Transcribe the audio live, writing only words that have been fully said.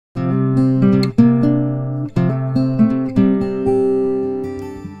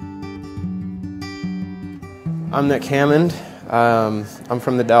I'm Nick Hammond. I'm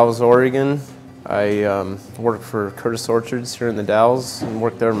from the Dalles, Oregon. I work for Curtis Orchards here in the Dalles and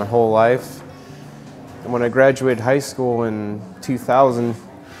worked there my whole life. And when I graduated high school in 2000,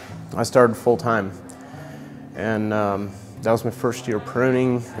 I started full-time. And that was my first year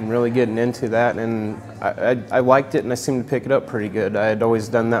pruning and really getting into that. And I liked it and I seemed to pick it up pretty good. I had always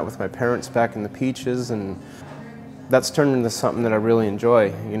done that with my parents back in the Peaches, and that's turned into something that I really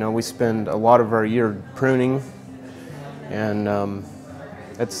enjoy. You know, we spend a lot of our year pruning, and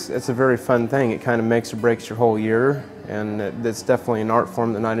it's a very fun thing. It kind of makes or breaks your whole year, and it's definitely an art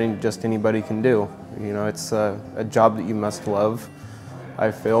form that not just anybody can do. You know, it's a job that you must love,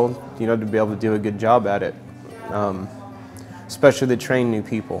 I feel, you know, to be able to do a good job at it. Especially to train new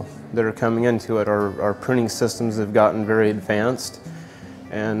people that are coming into it. Our pruning systems have gotten very advanced,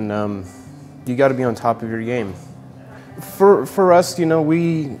 and you got to be on top of your game. For us, you know,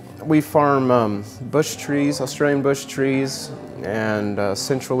 we farm bush trees, Australian bush trees, and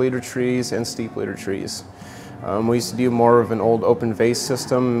central leader trees and steep leader trees. We used to do more of an old open vase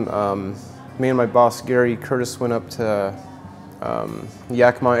system. Me and my boss Gary Curtis went up to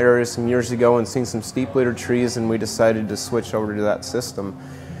Yakima area some years ago and seen some steep leader trees, and we decided to switch over to that system.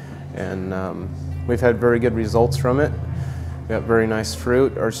 And we've had very good results from it. We got very nice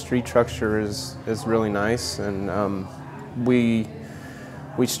fruit. Our street structure is really nice, and we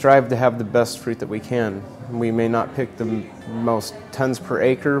strive to have the best fruit that we can. We may not pick the most tons per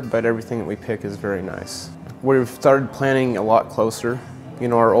acre, but everything that we pick is very nice. We've started planting a lot closer. You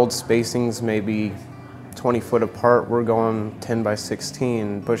know, our old spacings may be 20 foot apart. We're going 10 by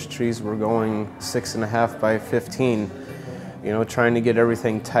 16. Bush trees, we're going 6.5 by 15. You know, trying to get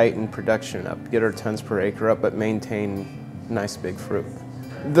everything tight and production up, get our tons per acre up, but maintain nice big fruit.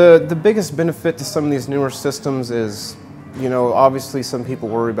 The biggest benefit to some of these newer systems is, you know, obviously some people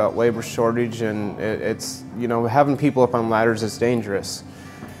worry about labor shortage, and it's, you know, having people up on ladders is dangerous.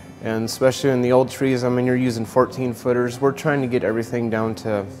 And especially in the old trees, I mean, you're using 14 footers. We're trying to get everything down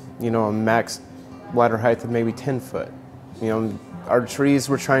to, you know, a max ladder height of maybe 10 foot. You know, our trees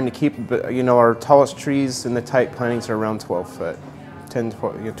we're trying to keep, you know, our tallest trees in the tight plantings are around 12 foot, 10,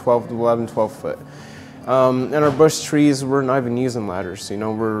 12, you know, 12, 11, 12 foot. And our bush trees, we're not even using ladders. You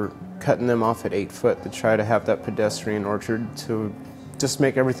know, we're cutting them off at 8 foot to try to have that pedestrian orchard, to just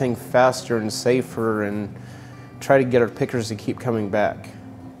make everything faster and safer, and try to get our pickers to keep coming back.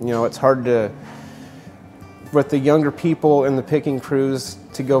 You know, it's hard to, with the younger people in the picking crews,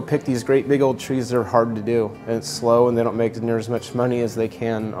 to go pick these great big old trees. They're hard to do, and it's slow, and they don't make near as much money as they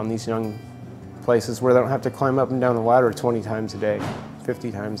can on these young places where they don't have to climb up and down the ladder 20 times a day,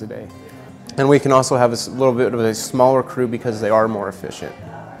 50 times a day. And we can also have a little bit of a smaller crew because they are more efficient,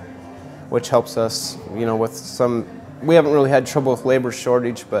 which helps us, you know, with some, we haven't really had trouble with labor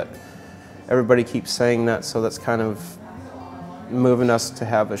shortage, but everybody keeps saying that, so that's kind of moving us to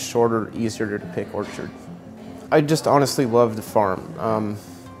have a shorter, easier to pick orchard. I just honestly love the farm.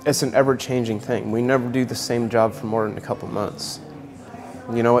 It's an ever-changing thing. We never do the same job for more than a couple months.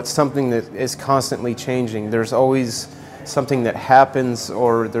 You know, it's something that is constantly changing. There's always something that happens,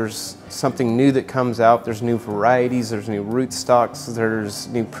 or there's something new that comes out. There's new varieties, there's new rootstocks, there's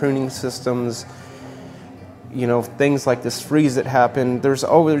new pruning systems. You know, things like this freeze that happened, there's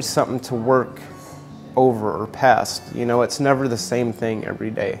always something to work over or past. You know, it's never the same thing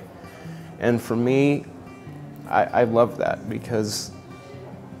every day. And for me, I love that, because,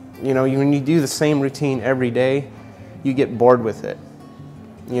 you know, when you do the same routine every day, you get bored with it.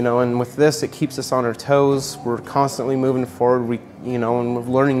 You know, and with this, it keeps us on our toes. We're constantly moving forward, you know, and we're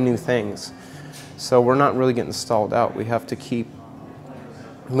learning new things. So we're not really getting stalled out. We have to keep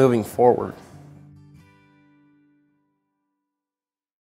moving forward.